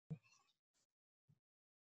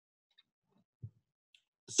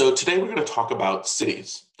So today we're going to talk about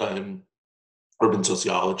cities and urban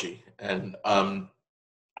sociology and an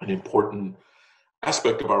important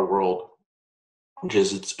aspect of our world, which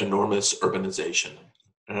is its enormous urbanization.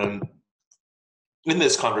 And in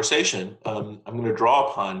this conversation, I'm going to draw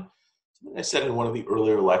upon something I said in one of the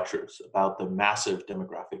earlier lectures about the massive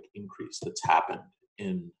demographic increase that's happened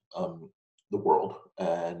in the world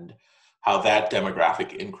and how that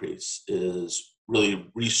demographic increase is really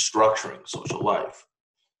restructuring social life.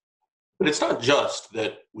 But it's not just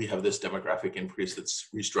that we have this demographic increase that's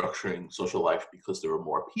restructuring social life because there are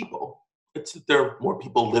more people. It's that there are more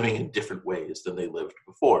people living in different ways than they lived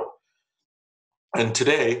before. And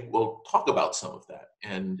today we'll talk about some of that.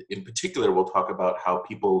 And in particular, we'll talk about how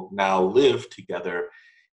people now live together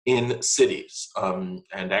in cities. And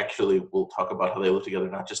actually, we'll talk about how they live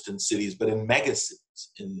together not just in cities, but in megacities,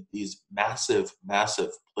 in these massive,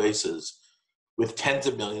 massive places with tens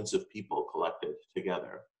of millions of people collected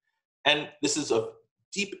together. And this is of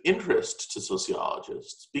deep interest to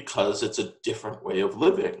sociologists because it's a different way of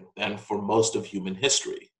living than for most of human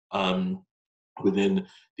history. Within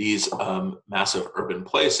these massive urban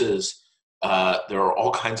places, there are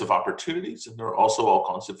all kinds of opportunities and there are also all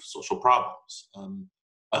kinds of social problems.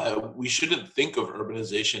 We shouldn't think of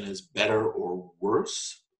urbanization as better or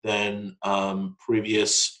worse than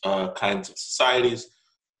previous kinds of societies,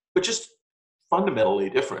 but just fundamentally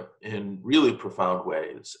different in really profound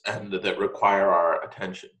ways and that require our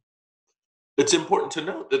attention. It's important to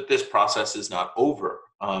note that this process is not over.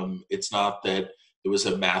 It's not that there was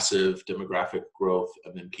a massive demographic growth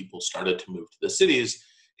and then people started to move to the cities.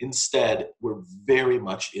 Instead, we're very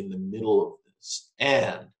much in the middle of this.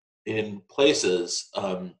 And in places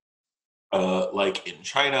like in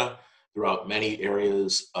China, throughout many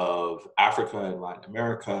areas of Africa and Latin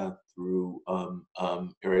America, through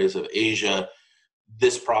areas of Asia,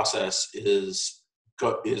 this process is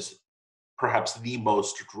perhaps the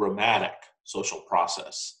most dramatic social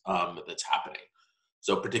process that's happening.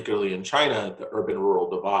 So particularly in China, the urban-rural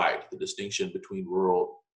divide, the distinction between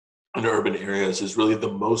rural and urban areas is really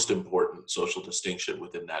the most important social distinction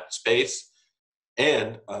within that space.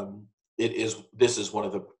 And this is one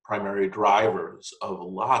of the primary drivers of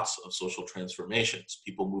lots of social transformations,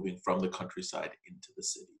 people moving from the countryside into the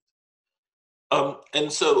city. And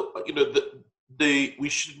so, we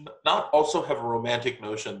should not also have a romantic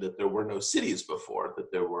notion that there were no cities before, that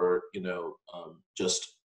there were,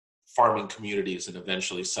 just farming communities and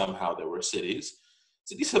eventually somehow there were cities.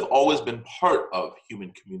 Cities have always been part of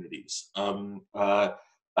human communities.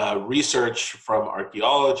 Research from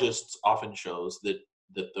archaeologists often shows that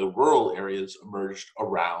the rural areas emerged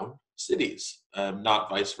around cities, not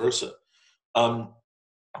vice versa. Um,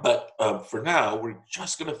 but for now, we're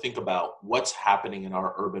just going to think about what's happening in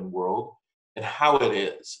our urban world and how it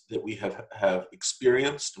is that we have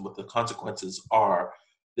experienced and what the consequences are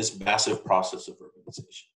this massive process of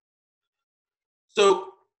urbanization. So,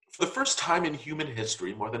 for the first time in human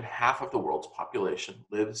history, more than half of the world's population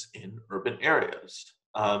lives in urban areas.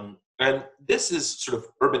 And this is sort of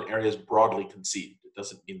urban areas broadly conceived. It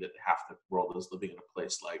doesn't mean that half the world is living in a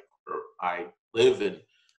place like where I live in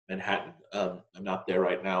Manhattan. I'm not there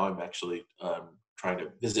right now. I'm actually trying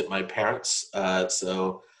to visit my parents.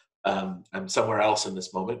 So I'm somewhere else in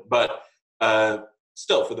this moment. But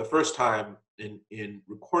still, for the first time in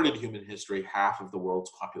recorded human history, half of the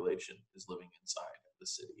world's population is living inside the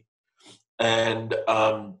city. And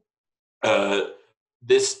uh,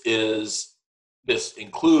 this is this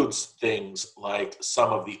includes things like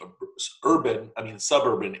some of the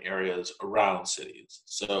suburban areas around cities.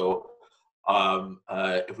 So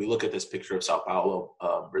if we look at this picture of Sao Paulo,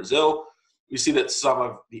 Brazil, we see that some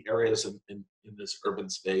of the areas in this urban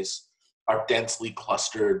space are densely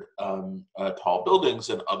clustered tall buildings,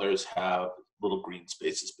 and others have little green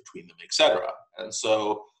spaces between them, etc. And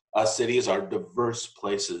so cities are diverse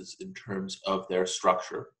places in terms of their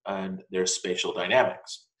structure and their spatial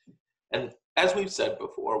dynamics. And as we've said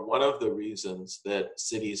before, one of the reasons that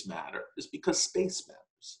cities matter is because space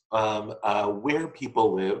matters. Where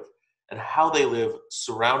people live and how they live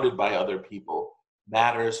surrounded by other people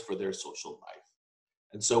matters for their social life.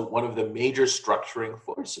 And so one of the major structuring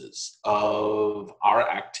forces of our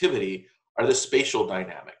activity are the spatial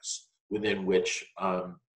dynamics within which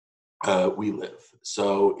we live.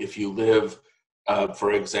 So if you live,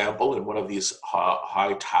 for example, in one of these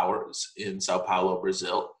high towers in Sao Paulo,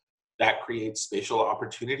 Brazil, that creates spatial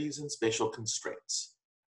opportunities and spatial constraints.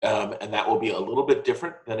 And that will be a little bit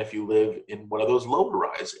different than if you live in one of those lower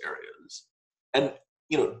rise areas. And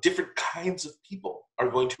different kinds of people are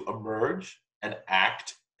going to emerge and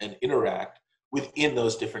act and interact within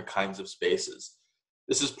those different kinds of spaces.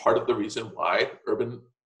 This is part of the reason why urban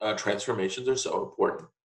transformations are so important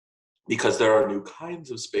because there are new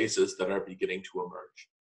kinds of spaces that are beginning to emerge.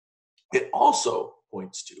 It also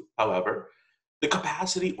points to, however, the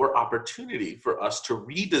capacity or opportunity for us to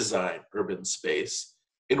redesign urban space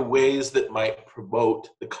in ways that might promote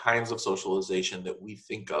the kinds of socialization that we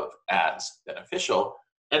think of as beneficial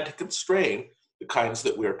and to constrain the kinds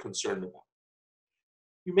that we're concerned about.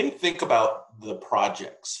 You may think about the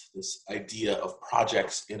projects, this idea of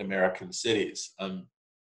projects in American cities.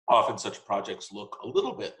 Often such projects look a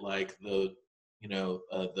little bit like the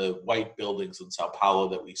white buildings in Sao Paulo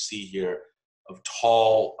that we see here, of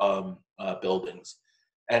tall buildings,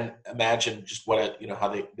 and imagine just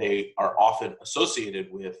how they are often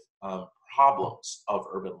associated with problems of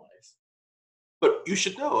urban life. But you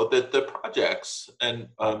should know that the projects and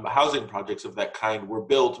housing projects of that kind were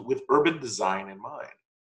built with urban design in mind.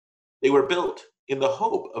 They were built in the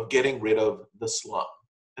hope of getting rid of the slum.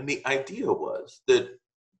 And the idea was that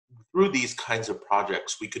through these kinds of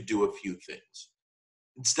projects, we could do a few things.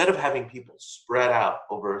 Instead of having people spread out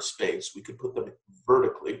over a space, we could put them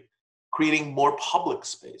vertically, creating more public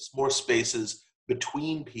space, more spaces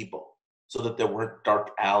between people, so that there weren't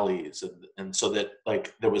dark alleys, and so that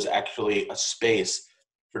there was actually a space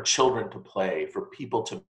for children to play, for people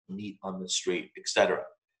to meet on the street, etc.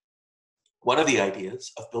 One of the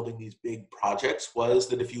ideas of building these big projects was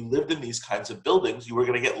that if you lived in these kinds of buildings, you were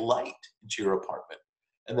going to get light into your apartment.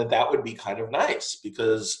 And that would be kind of nice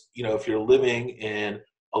because, if you're living in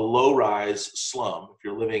a low-rise slum, if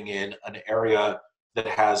you're living in an area that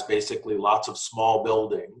has basically lots of small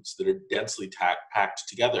buildings that are densely packed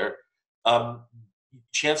together,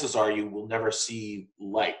 chances are you will never see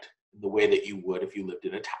light in the way that you would if you lived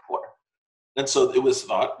in a tower. And so it was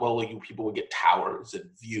thought, well, people would get towers and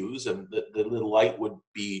views, and the light would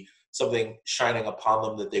be something shining upon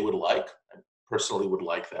them that they would like. I personally would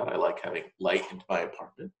like that. I like having light into my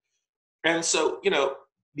apartment. And so,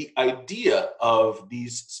 the idea of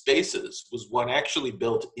these spaces was one actually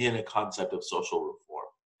built in a concept of social reform.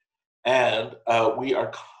 And we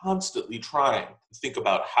are constantly trying to think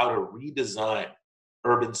about how to redesign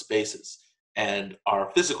urban spaces and our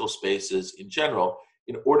physical spaces in general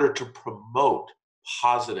in order to promote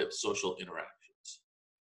positive social interactions.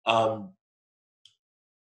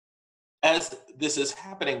 As this is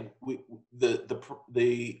happening,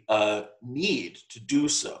 the need to do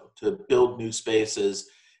so, to build new spaces,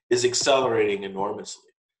 is accelerating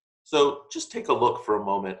enormously. So just take a look for a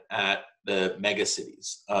moment at the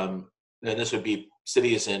megacities. And this would be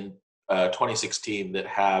cities in 2016 that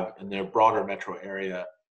have, in their broader metro area,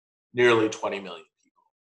 nearly 20 million people.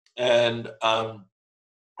 And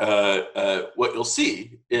what you'll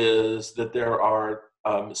see is that there are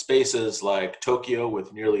spaces like Tokyo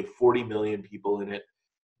with nearly 40 million people in it,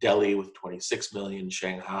 Delhi with 26 million,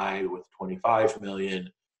 Shanghai with 25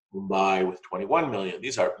 million, Mumbai with 21 million.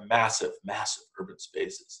 These are massive, massive urban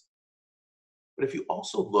spaces. But if you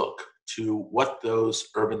also look to what those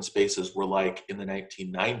urban spaces were like in the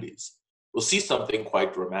 1990s, we'll see something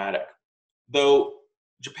quite dramatic. Though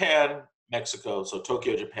Japan, Mexico, so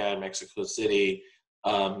Tokyo, Japan, Mexico City,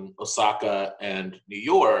 Osaka, and New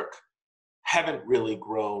York haven't really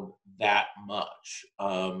grown that much.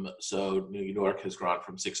 So New York has grown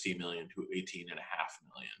from 60 million to 18.5 million.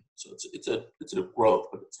 So it's a growth,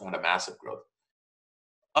 but it's not a massive growth.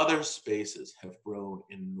 Other spaces have grown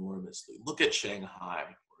enormously. Look at Shanghai,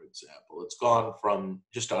 for example. It's gone from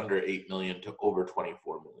just under 8 million to over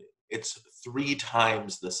 24 million. It's 3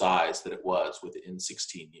 times the size that it was within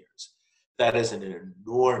 16 years. That is an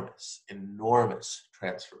enormous, enormous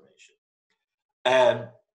transformation. And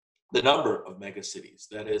the number of megacities,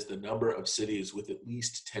 that is the number of cities with at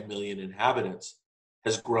least 10 million inhabitants,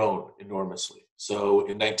 has grown enormously. So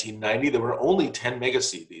in 1990, there were only 10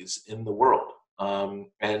 megacities in the world.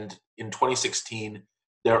 And in 2016,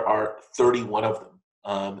 there are 31 of them.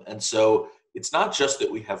 And so it's not just that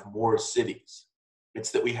we have more cities, it's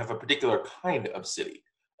that we have a particular kind of city,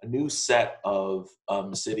 a new set of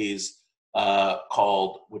cities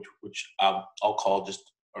called, which I'll call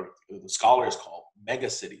just, or the scholars call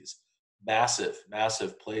megacities, massive,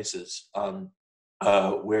 massive places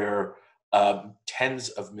where tens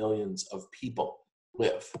of millions of people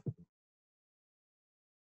live.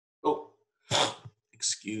 Oh,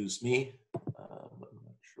 excuse me. I'm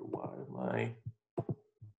not sure why my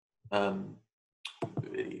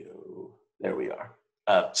video. There we are.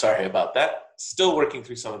 Sorry about that. Still working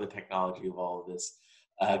through some of the technology of all of this,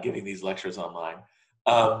 giving these lectures online.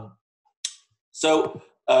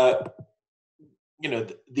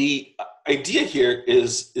 The idea here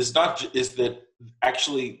is that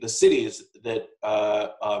actually the cities that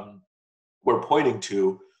we're pointing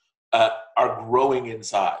to are growing in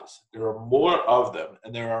size. There are more of them,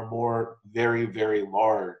 and there are more very, very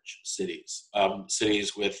large cities.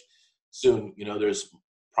 Cities with soon, there's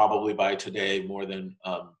probably by today more than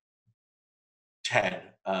 10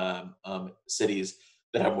 cities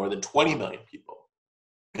that have more than 20 million people.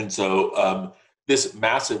 And so this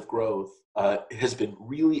massive growth has been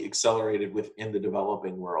really accelerated within the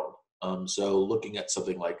developing world. So looking at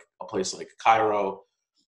something like a place like Cairo,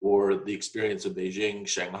 or the experience of Beijing,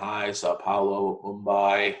 Shanghai, Sao Paulo,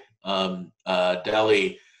 Mumbai,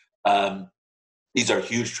 Delhi. These are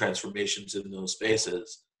huge transformations in those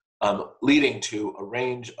spaces, leading to a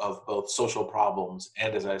range of both social problems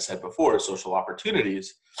and, as I said before, social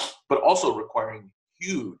opportunities, but also requiring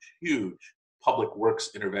huge, huge public works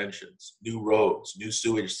interventions, new roads, new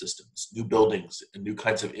sewage systems, new buildings, and new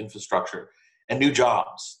kinds of infrastructure, and new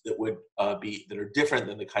jobs that that are different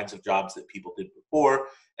than the kinds of jobs that people did before,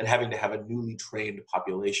 and having to have a newly trained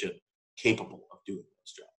population capable of doing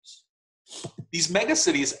those jobs. These mega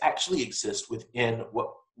cities actually exist within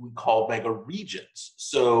what we call mega regions.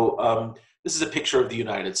 So this is a picture of the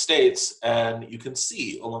United States, and you can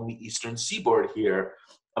see along the eastern seaboard here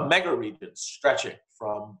a mega region stretching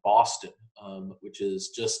from Boston, which is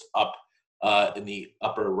just up in the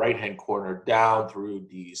upper right-hand corner, down through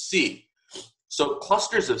DC. So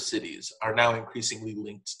clusters of cities are now increasingly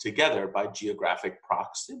linked together by geographic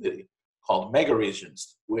proximity, called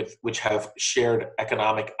megaregions, which have shared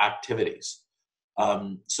economic activities.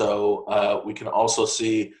 We can also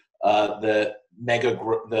see the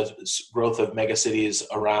growth of megacities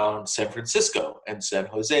around San Francisco and San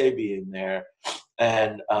Jose being there,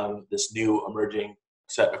 and this new emerging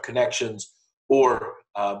set of connections, or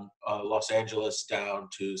Los Angeles down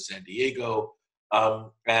to San Diego,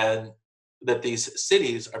 and that these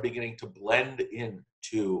cities are beginning to blend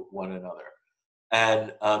into one another,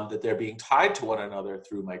 and that they're being tied to one another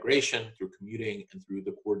through migration, through commuting, and through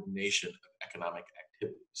the coordination of economic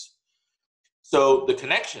activities. So the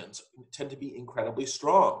connections tend to be incredibly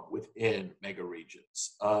strong within mega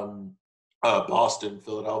regions. Boston,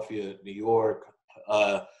 Philadelphia, New York,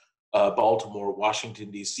 Baltimore, Washington,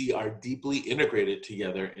 D.C. are deeply integrated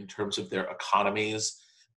together in terms of their economies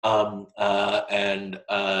and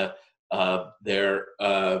their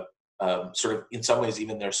sort of, in some ways,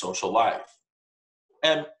 even their social life.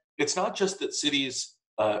 And it's not just that cities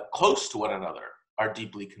close to one another are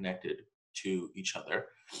deeply connected to each other.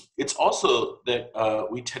 It's also that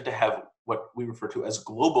we tend to have what we refer to as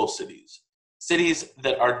global cities, cities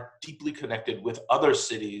that are deeply connected with other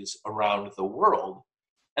cities around the world,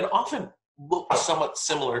 and often look somewhat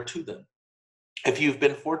similar to them. If you've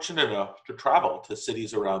been fortunate enough to travel to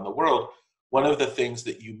cities around the world, one of the things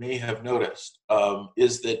that you may have noticed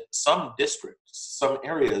is that some districts, some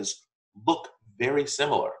areas look very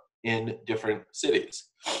similar in different cities.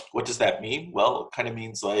 What does that mean? Well, it kind of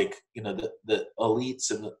means like, the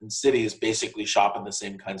elites in cities basically shop in the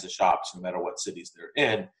same kinds of shops no matter what cities they're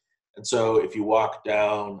in. And so if you walk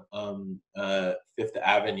down Fifth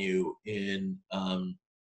Avenue in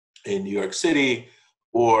New York City,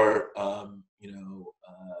 or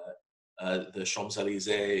the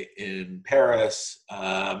Champs-Élysées in Paris,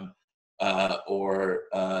 or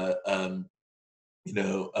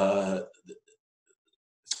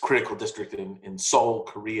critical district in Seoul,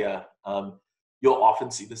 Korea, you'll often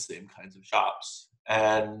see the same kinds of shops.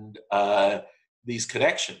 And these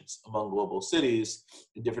connections among global cities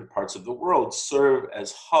in different parts of the world serve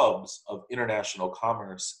as hubs of international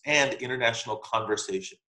commerce and international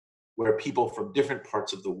conversation, where people from different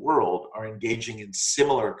parts of the world are engaging in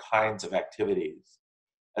similar kinds of activities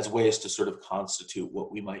as ways to sort of constitute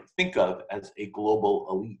what we might think of as a global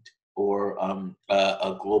elite, or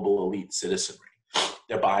a global elite citizenry.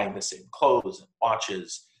 They're buying the same clothes and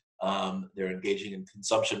watches. They're engaging in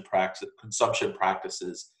consumption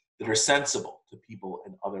practices that are sensible to people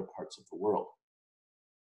in other parts of the world.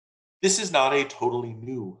 This is not a totally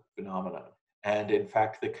new phenomenon. And in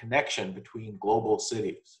fact, the connection between global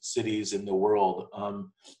cities in the world,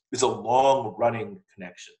 is a long-running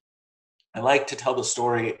connection. I like to tell the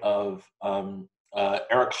story of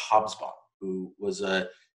Eric Hobsbawm, who was a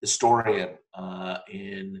historian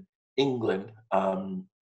in England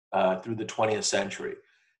through the 20th century.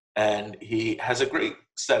 And he has a great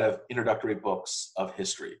set of introductory books of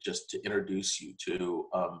history, just to introduce you to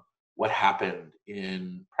what happened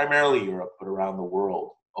in primarily Europe, but around the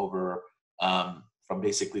world over from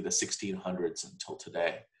basically the 1600s until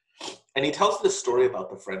today. And he tells this story about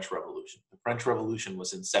the French Revolution. The French Revolution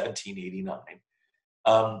was in 1789.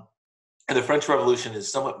 And the French Revolution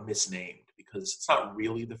is somewhat misnamed because it's not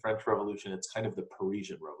really the French Revolution. It's kind of the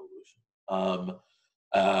Parisian Revolution.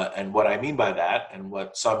 And what I mean by that, and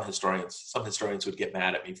what some historians would get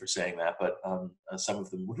mad at me for saying that, but some of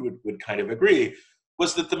them would kind of agree,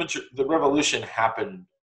 was that the revolution happened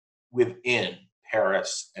within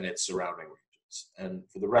Paris and its surrounding regions, and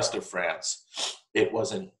for the rest of France, it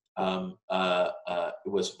wasn't. It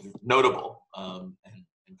was notable and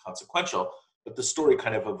consequential, but the story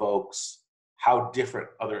kind of evokes how different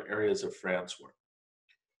other areas of France were.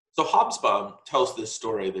 So Hobsbawm tells this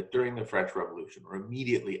story that during the French Revolution, or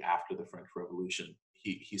immediately after the French Revolution,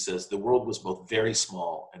 he says the world was both very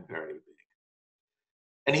small and very big.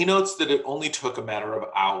 And he notes that it only took a matter of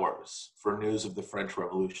hours for news of the French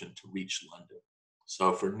Revolution to reach London.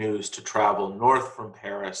 So for news to travel north from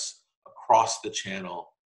Paris, across the Channel,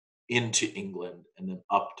 into England, and then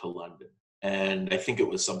up to London. And I think it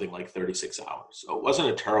was something like 36 hours. So it wasn't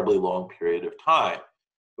a terribly long period of time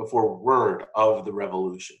before word of the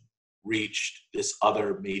revolution reached this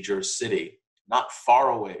other major city, not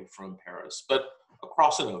far away from Paris, but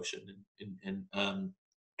across an ocean in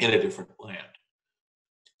a different land.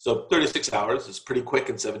 So 36 hours is pretty quick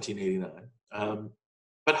in 1789.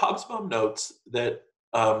 But Hobsbawm notes that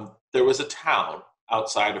there was a town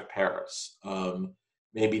outside of Paris,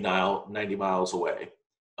 maybe 90 miles away,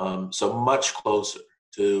 so much closer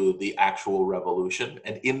to the actual revolution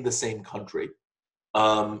and in the same country,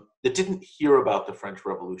 that didn't hear about the French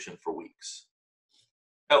Revolution for weeks.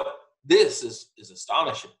 Now, this is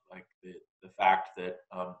astonishing, like the fact that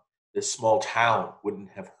this small town wouldn't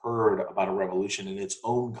have heard about a revolution in its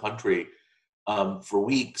own country for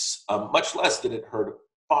weeks, much less that it heard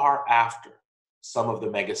far after some of the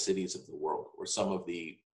mega cities of the world, or some of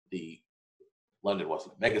the London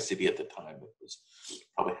wasn't a mega city at the time. It was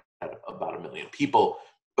probably had about 1 million people,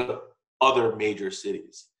 but other major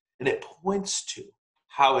cities. And it points to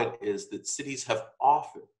how it is that cities have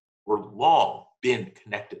often or long been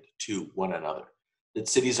connected to one another, that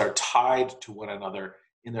cities are tied to one another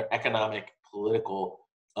in their economic, political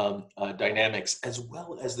dynamics, as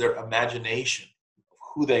well as their imagination of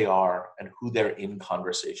who they are and who they're in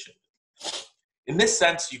conversation with. In this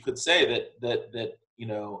sense, you could say that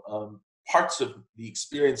parts of the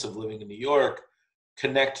experience of living in New York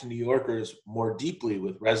connect New Yorkers more deeply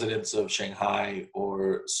with residents of Shanghai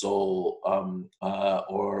or Seoul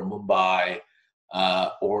or Mumbai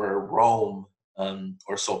or Rome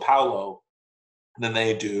or Sao Paulo than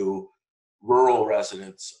they do rural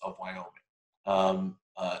residents of Wyoming.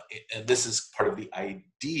 And this is part of the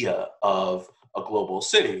idea of a global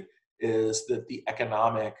city, is that the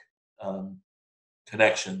economic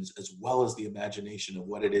connections, as well as the imagination of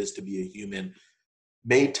what it is to be a human,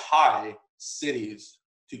 may tie cities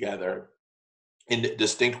together in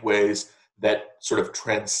distinct ways that sort of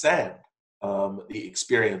transcend the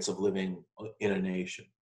experience of living in a nation.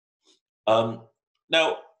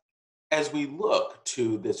 Now, as we look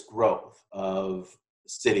to this growth of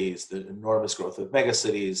cities, the enormous growth of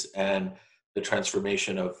megacities and the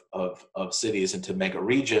transformation of cities into mega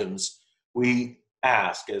regions, we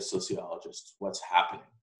ask as sociologists, what's happening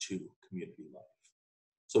to community life?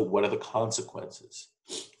 So what are the consequences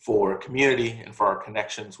for community and for our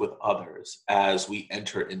connections with others as we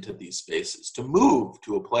enter into these spaces? To move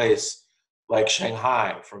to a place like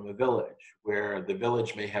Shanghai from a village, where the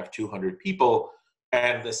village may have 200 people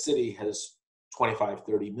and the city has 25,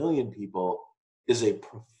 30 million people, is a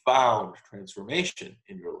profound transformation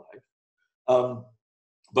in your life.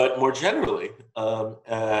 But more generally,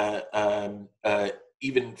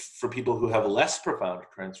 even for people who have less profound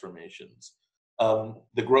transformations,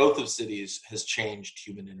 the growth of cities has changed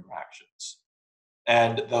human interactions.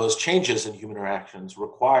 And those changes in human interactions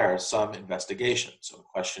require some investigation, some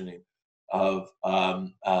questioning of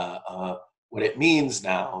what it means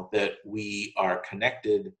now that we are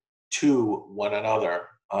connected to one another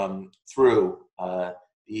through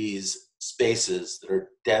these spaces that are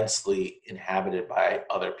densely inhabited by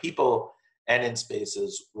other people, and in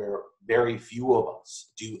spaces where very few of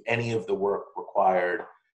us do any of the work required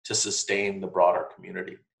to sustain the broader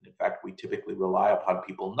community. In fact, we typically rely upon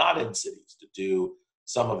people not in cities to do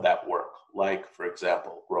some of that work, like, for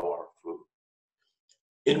example, grow our food.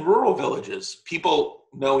 In rural villages, people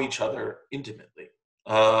know each other intimately.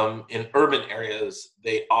 In urban areas,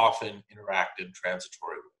 they often interact in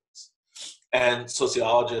transitory ways. And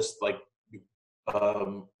sociologists like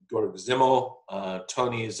Georg Simmel,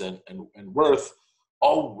 Tonys, and Wirth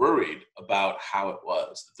all worried about how it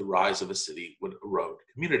was that the rise of a city would erode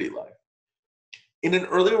community life. In an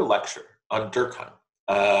earlier lecture on Durkheim,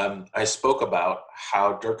 I spoke about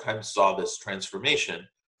how Durkheim saw this transformation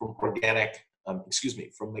from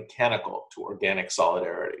from mechanical to organic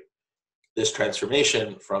solidarity. This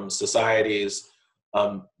transformation from societies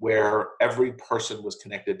where every person was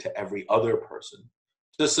connected to every other person,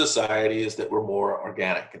 to societies that were more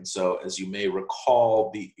organic. And so, as you may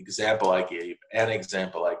recall, an example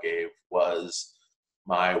I gave was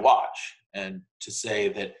my watch. And to say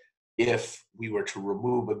that if we were to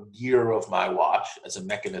remove a gear of my watch as a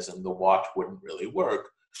mechanism, the watch wouldn't really work,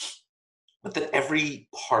 but that every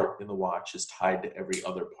part in the watch is tied to every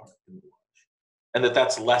other part in the watch. And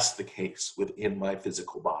that's less the case within my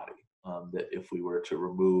physical body. That if we were to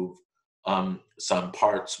remove some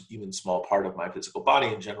parts, even small part of my physical body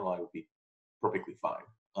in general, I would be perfectly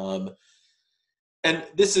fine. And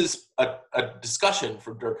this is a discussion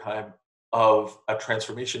from Durkheim of a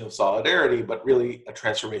transformation of solidarity, but really a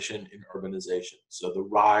transformation in urbanization. So the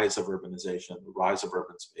rise of urbanization, the rise of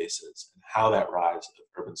urban spaces, and how that rise of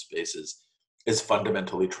urban spaces is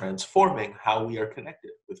fundamentally transforming how we are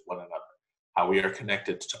connected with one another, how we are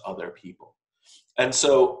connected to other people. And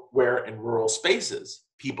so where in rural spaces,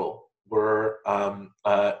 people were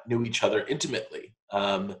knew each other intimately.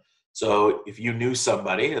 So if you knew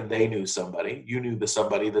somebody and they knew somebody, you knew the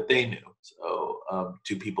somebody that they knew. So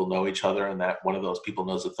two people know each other, and that one of those people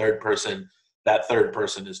knows a third person. That third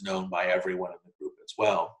person is known by everyone in the group as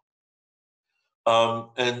well.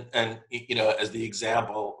 And you know, as the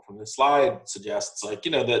example from the slide suggests, like,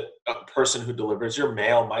 you know, that a person who delivers your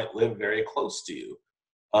mail might live very close to you,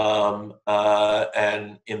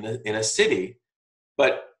 and in a city,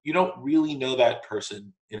 but you don't really know that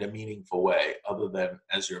person in a meaningful way other than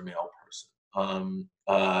as your mail person.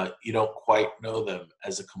 You don't quite know them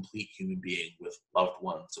as a complete human being with loved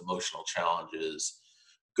ones, emotional challenges,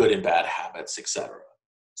 good and bad habits, etc.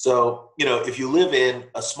 So, you know, if you live in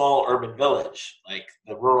a small urban village, like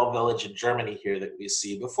the rural village in Germany here that we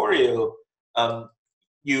see before you,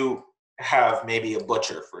 you have maybe a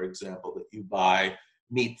butcher, for example, that you buy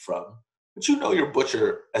meat from, but you know your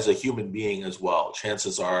butcher as a human being as well.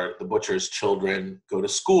 Chances are the butcher's children go to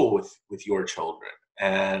school with your children,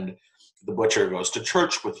 and the butcher goes to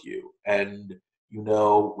church with you, and you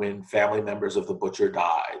know when family members of the butcher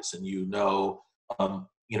dies, and you know,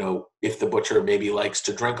 if the butcher maybe likes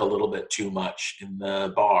to drink a little bit too much in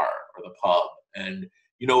the bar or the pub, and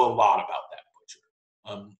you know a lot about that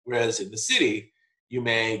butcher. Whereas in the city, you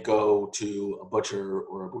may go to a butcher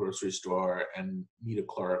or a grocery store and meet a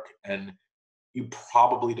clerk, and you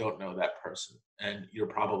probably don't know that person, and you're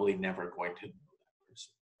probably never going to know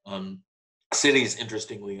that person. Cities,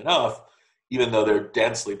 interestingly enough, even though they're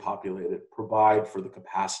densely populated, provide for the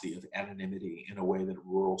capacity of anonymity in a way that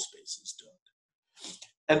rural spaces don't.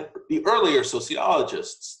 And the earlier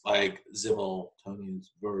sociologists like Zimmel, Tonius,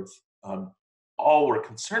 Wirth, all were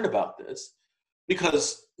concerned about this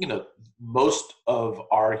because, you know, most of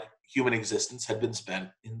our human existence had been spent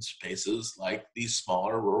in spaces like these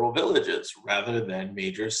smaller rural villages rather than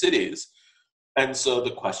major cities. And so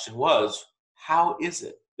the question was, how is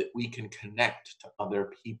it that we can connect to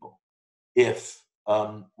other people if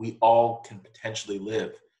we all can potentially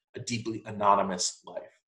live a deeply anonymous life?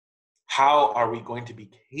 How are we going to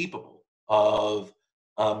be capable of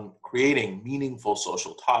creating meaningful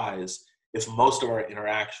social ties if most of our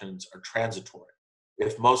interactions are transitory?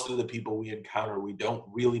 If most of the people we encounter, we don't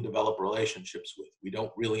really develop relationships with, we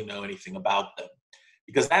don't really know anything about them,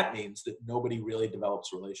 because that means that nobody really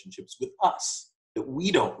develops relationships with us, that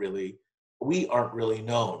we aren't really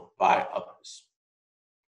known by others.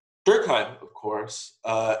 Durkheim, of course,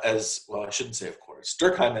 as well, I shouldn't say of course.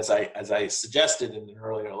 Durkheim, as I suggested in an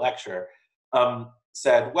earlier lecture,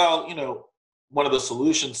 said, well, you know, one of the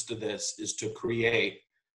solutions to this is to create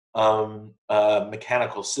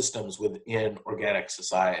mechanical systems within organic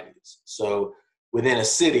societies. So within a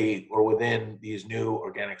city or within these new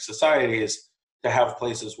organic societies, to have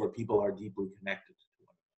places where people are deeply connected to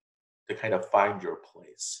one another, to kind of find your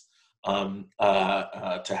place,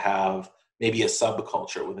 to have maybe a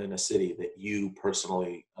subculture within a city that you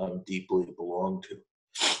personally deeply belong to.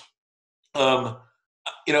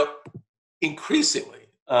 You know, increasingly,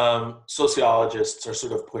 sociologists are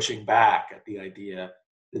sort of pushing back at the idea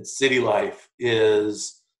that city life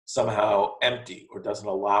is somehow empty or doesn't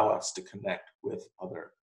allow us to connect with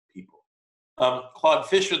other people. Claude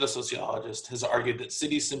Fisher, the sociologist, has argued that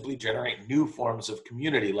cities simply generate new forms of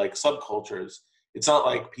community like subcultures. It's not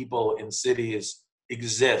like people in cities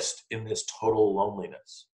exist in this total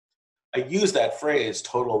loneliness. I use that phrase,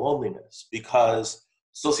 total loneliness, because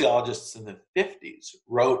sociologists in the 50s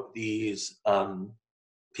wrote these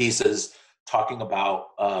pieces talking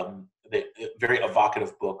about the very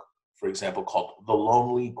evocative book, for example, called The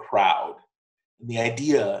Lonely Crowd. And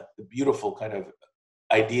the beautiful kind of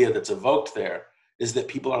idea that's evoked there is that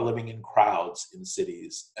people are living in crowds in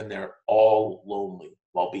cities and they're all lonely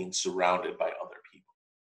while being surrounded by other people.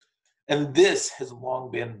 And this has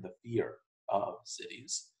long been the fear of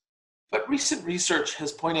cities. But recent research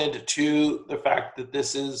has pointed to the fact that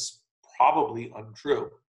this is probably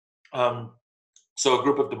untrue. Um, so a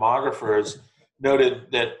group of demographers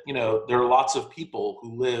noted that there are lots of people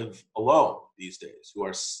who live alone these days, who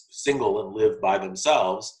are single and live by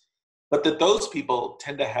themselves, but that those people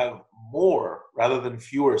tend to have more rather than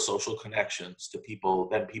fewer social connections to people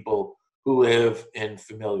than people who live in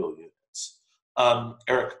familial units.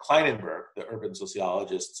 Eric Kleinenberg, the urban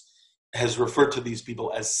sociologist, has referred to these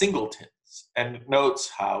people as singletons and notes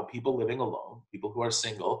how people living alone, people who are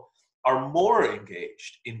single, are more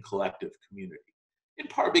engaged in collective community. In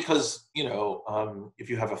part because, if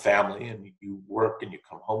you have a family and you work and you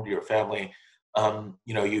come home to your family,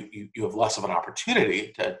 you have less of an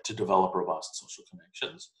opportunity to develop robust social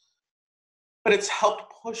connections. But it's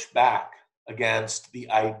helped push back against the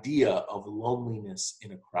idea of loneliness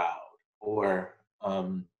in a crowd, or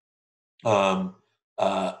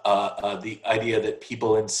the idea that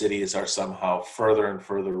people in cities are somehow further and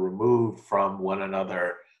further removed from one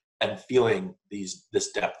another and feeling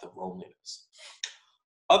this depth of loneliness.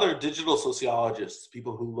 Other digital sociologists,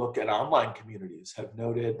 people who look at online communities, have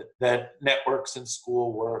noted that networks in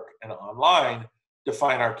school, work, and online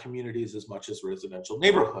define our communities as much as residential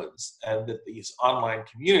neighborhoods, and that these online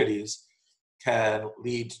communities can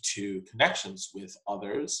lead to connections with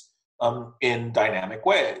others in dynamic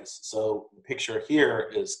ways. So the picture here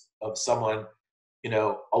is of someone,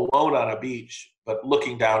 alone on a beach, but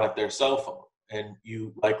looking down at their cell phone. And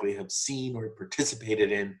you likely have seen or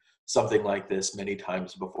participated in something like this many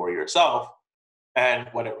times before yourself. And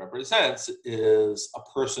what it represents is a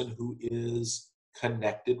person who is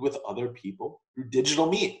connected with other people through digital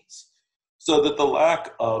means. So that the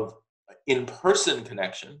lack of in-person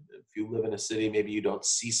connection, if you live in a city, maybe you don't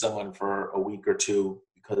see someone for a week or two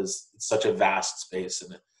because it's such a vast space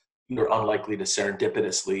and you're unlikely to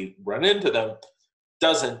serendipitously run into them,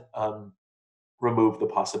 doesn't remove the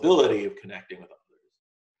possibility of connecting with others.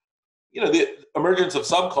 The emergence of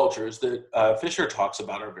subcultures that Fisher talks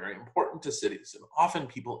about are very important to cities, and often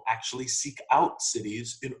people actually seek out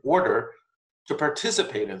cities in order to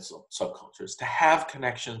participate in subcultures, to have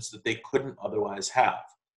connections that they couldn't otherwise have.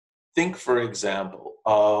 Think, for example,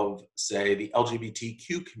 of, say, the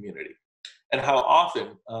LGBTQ community and how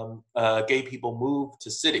often gay people move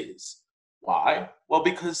to cities. Why? Well,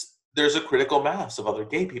 because there's a critical mass of other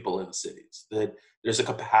gay people in cities, that there's a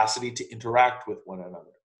capacity to interact with one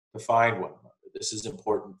another, to find one another. This is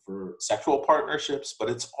important for sexual partnerships, but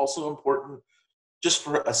it's also important just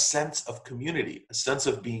for a sense of community, a sense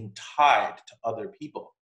of being tied to other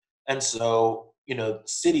people. And so,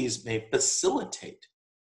 cities may facilitate,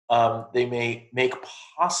 they may make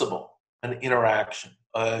possible an interaction,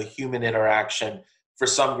 a human interaction for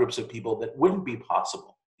some groups of people that wouldn't be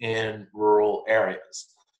possible in rural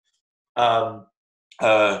areas. And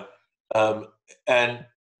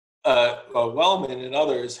Wellman and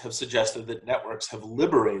others have suggested that networks have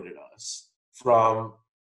liberated us from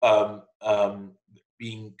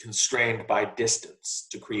being constrained by distance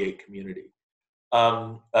to create community.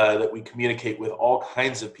 That we communicate with all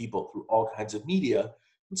kinds of people through all kinds of media,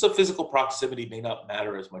 and so physical proximity may not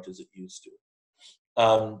matter as much as it used to.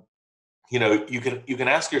 You can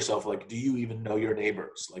ask yourself, like, do you even know your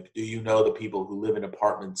neighbors? Like, do you know the people who live in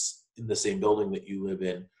apartments in the same building that you live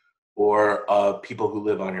in, or people who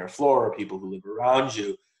live on your floor, or people who live around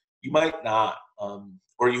you? You might not,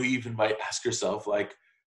 or you even might ask yourself, like,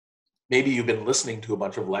 maybe you've been listening to a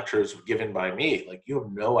bunch of lectures given by me. Like, you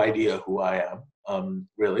have no idea who I am,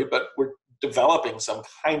 really, but we're developing some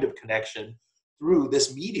kind of connection through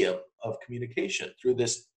this medium of communication, through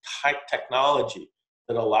this technology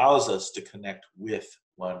that allows us to connect with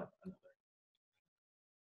one another.